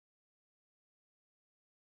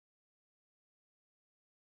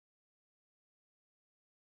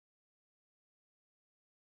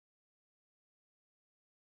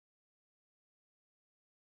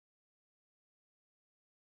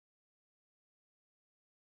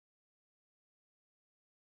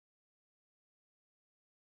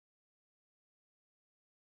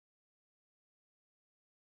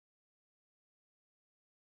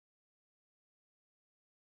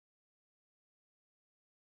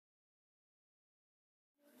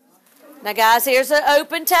Now, guys, here's an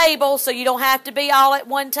open table, so you don't have to be all at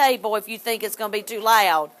one table if you think it's going to be too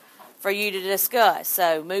loud for you to discuss.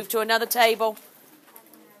 So move to another table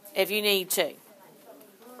if you need to.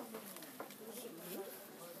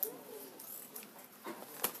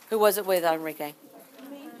 Who was it with, Enrique?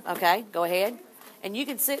 Me. Okay, go ahead. And you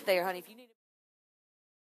can sit there, honey, if you need.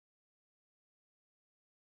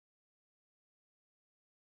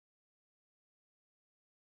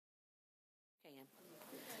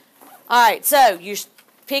 All right, so you're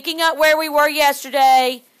picking up where we were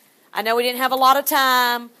yesterday. I know we didn't have a lot of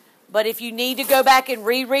time, but if you need to go back and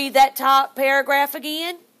reread that top paragraph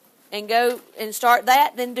again and go and start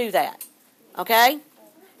that, then do that. Okay?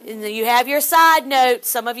 And then you have your side notes.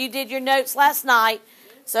 Some of you did your notes last night,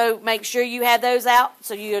 so make sure you have those out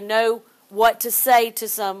so you know what to say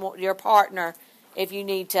to your partner if you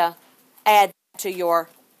need to add to your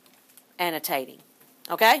annotating.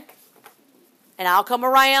 Okay? And I'll come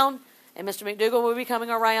around. And Mr. McDougall will be coming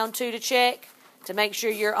around, too, to check to make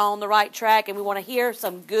sure you're on the right track. And we want to hear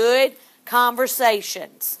some good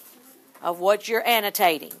conversations of what you're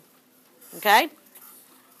annotating. Okay?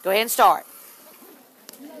 Go ahead and start.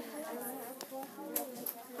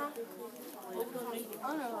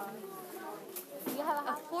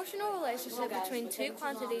 A proportional relationship between two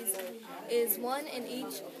quantities is one in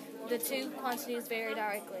each the two quantities vary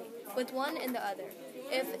directly, with one in the other.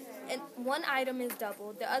 If one item is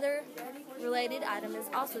doubled, the other related item is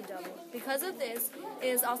also doubled. Because of this, it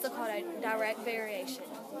is also called a direct variation.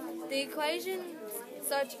 The equations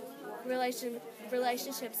such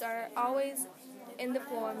relationships are always in the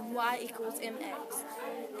form y equals mx.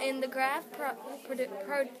 In the graph,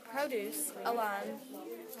 produce a line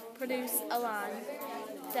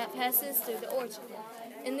that passes through the origin.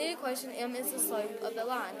 In the equation, m is the slope of the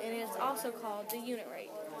line, and it is also called the unit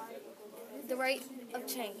rate, the rate of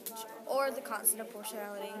change, or the constant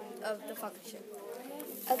proportionality of the function.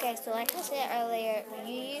 Okay, so like I said earlier,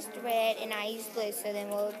 you used red and I used blue, so then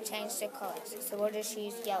we'll change the colors. So we'll just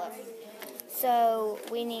use yellow. So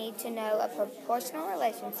we need to know a proportional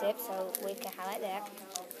relationship, so we can highlight that.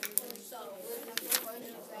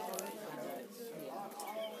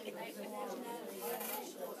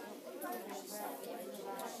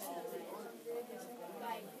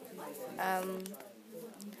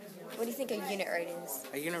 What do you think a unit rate is?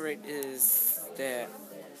 A unit rate is that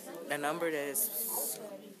a number that is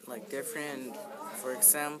like different. For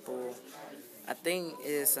example, I think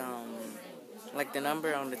is like the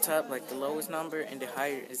number on the top, like the lowest number, and the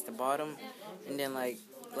higher is the bottom. And then like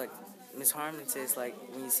Miss Harmon says, like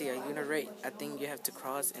when you see a unit rate, I think you have to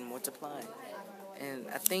cross and multiply. And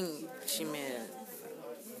I think she meant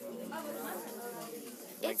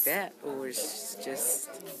like that, or it's just...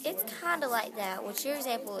 It's kind of like that, which your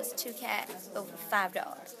example is 2 cats over 5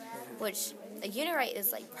 dogs, which a unit rate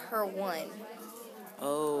is like per one.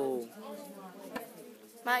 Oh.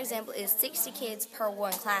 My example is 60 kids per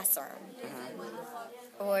one classroom.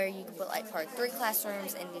 Or you could put like per 3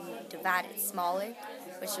 classrooms and then divide it smaller,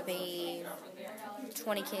 which would be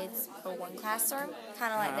 20 kids per one classroom,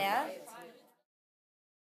 kind of like that.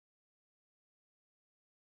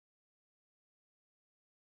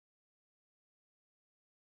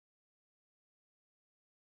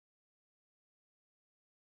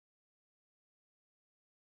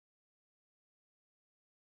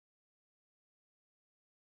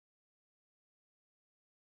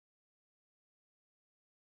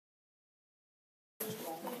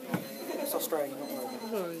 So straight,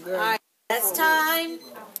 don't worry. All right, that's time.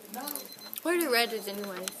 We already read it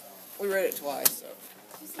anyways. We read it twice, so...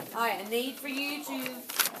 All right, I need for you to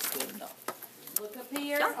look up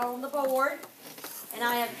here on the board, and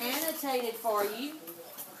I have annotated for you.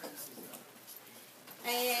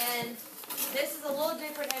 And this is a little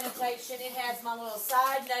different annotation. It has my little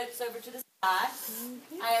side notes over to the side.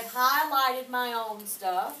 I have highlighted my own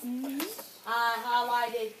stuff. I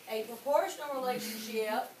highlighted a proportional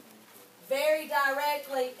relationship, very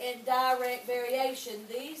directly, and direct variation.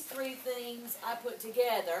 These 3 things I put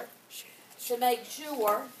together to make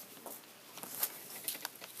sure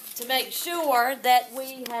that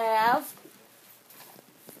we have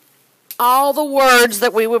all the words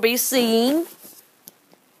that we will be seeing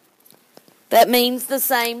that means the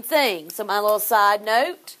same thing. So my little side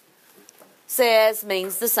note says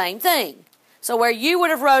means the same thing. So where you would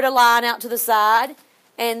have wrote a line out to the side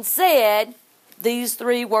and said these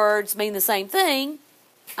 3 words mean the same thing,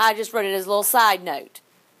 I just wrote it as a little side note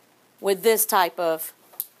with this type of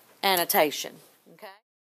annotation.